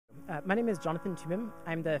My name is Jonathan Toomim.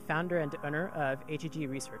 I'm the founder and owner of HEG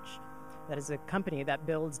Reasearch. That is a company that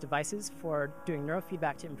builds devices for doing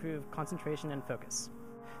neurofeedback to improve concentration and focus.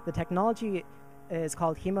 The technology is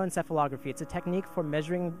called hemoencephalography. It's a technique for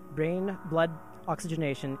measuring brain blood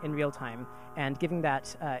oxygenation in real time and giving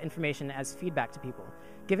that information as feedback to people.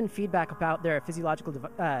 Given feedback about their physiological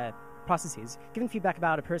processes, given feedback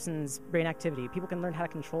about a person's brain activity, people can learn how to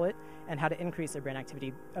control it and how to increase their brain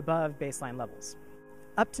activity above baseline levels.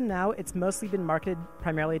 Up to now, it's mostly been marketed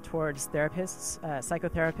primarily towards therapists,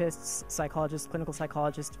 psychotherapists, psychologists, clinical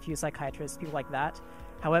psychologists, a few psychiatrists, people like that.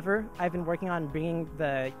 However, I've been working on bringing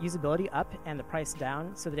the usability up and the price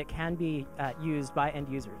down so that it can be used by end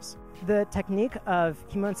users. The technique of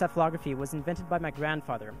hemoencephalography was invented by my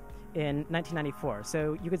grandfather in 1994,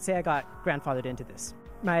 so you could say I got grandfathered into this.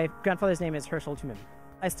 My grandfather's name is Toomim.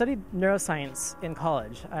 I studied neuroscience in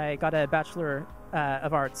college. I got a Bachelor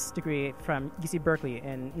of Arts degree from UC Berkeley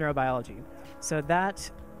in neurobiology. So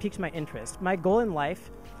that piqued my interest. My goal in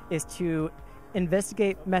life is to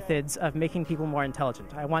investigate methods of making people more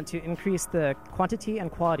intelligent. I want to increase the quantity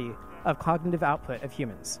and quality of cognitive output of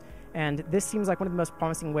humans. And this seems like one of the most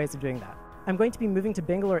promising ways of doing that. I'm going to be moving to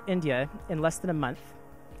Bangalore, India in less than a month.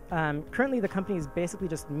 Currently, the company is basically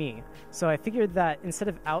just me, so I figured that instead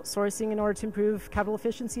of outsourcing in order to improve capital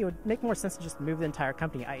efficiency, it would make more sense to just move the entire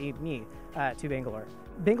company, i.e. me, to Bangalore.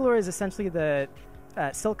 Bangalore is essentially the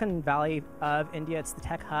Silicon Valley of India. It's the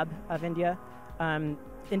tech hub of India.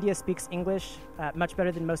 India speaks English much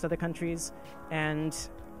better than most other countries, and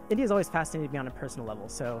India's always fascinated me on a personal level,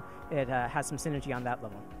 so it has some synergy on that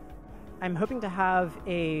level. I'm hoping to have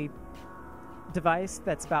a device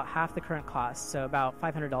that's about half the current cost, so about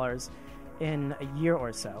 $500 in a year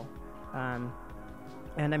or so. And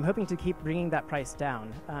I'm hoping to keep bringing that price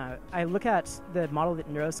down. I look at the model that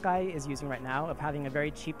NeuroSky is using right now of having a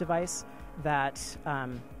very cheap device that,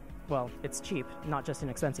 well, it's cheap, not just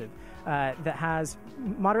inexpensive, that has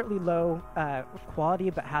moderately low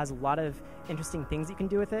quality but has a lot of interesting things you can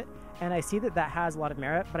do with it. And I see that that has a lot of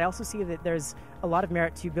merit, but I also see that there's a lot of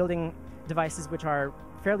merit to building devices which are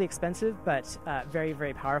fairly expensive, but very,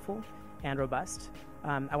 very powerful and robust.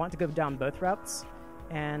 I want to go down both routes,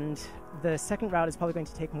 and the second route is probably going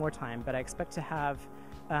to take more time, but I expect to have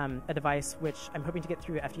a device which I'm hoping to get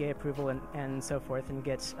through FDA approval and so forth, and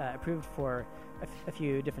get approved for a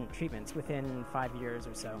few different treatments within 5 years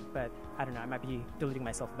or so. But I don't know, I might be deluding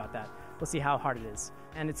myself about that. We'll see how hard it is.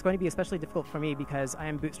 And it's going to be especially difficult for me because I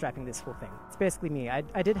am bootstrapping this whole thing. It's basically me.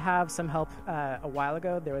 I did have some help a while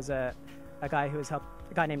ago. There was a guy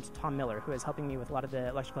named Tom Miller who is helping me with a lot of the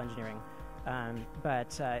electrical engineering,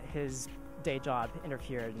 but his day job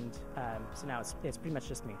interfered, and so now it's pretty much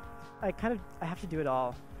just me. I have to do it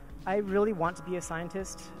all. I really want to be a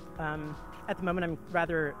scientist. At the moment, I'm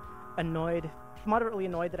rather annoyed, moderately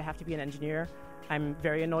annoyed that I have to be an engineer. I'm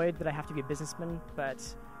very annoyed that I have to be a businessman, but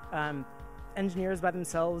engineers by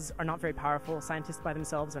themselves are not very powerful. Scientists by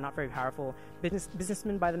themselves are not very powerful.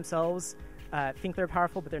 Businessmen by themselves think they're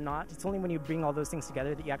powerful, but they're not. It's only when you bring all those things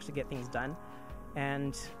together that you actually get things done.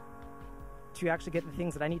 And to actually get the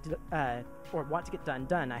things that I need to, or want to get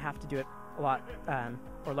done, I have to do it a lot,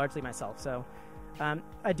 or largely myself. So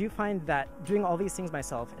I do find that doing all these things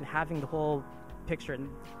myself and having the whole picture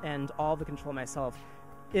and all the control myself,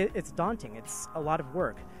 it's daunting. It's a lot of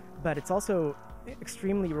work, but it's also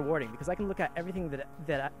extremely rewarding because I can look at everything that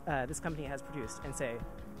this company has produced and say,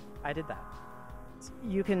 I did that.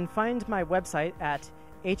 You can find my website at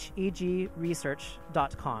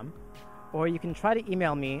hegresearch.com, or you can try to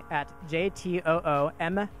email me at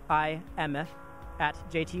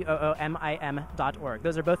jtoomim@jtoomim.org.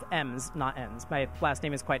 Those are both M's, not N's. My last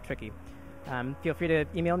name is quite tricky. Feel free to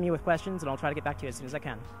email me with questions, and I'll try to get back to you as soon as I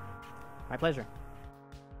can. My pleasure.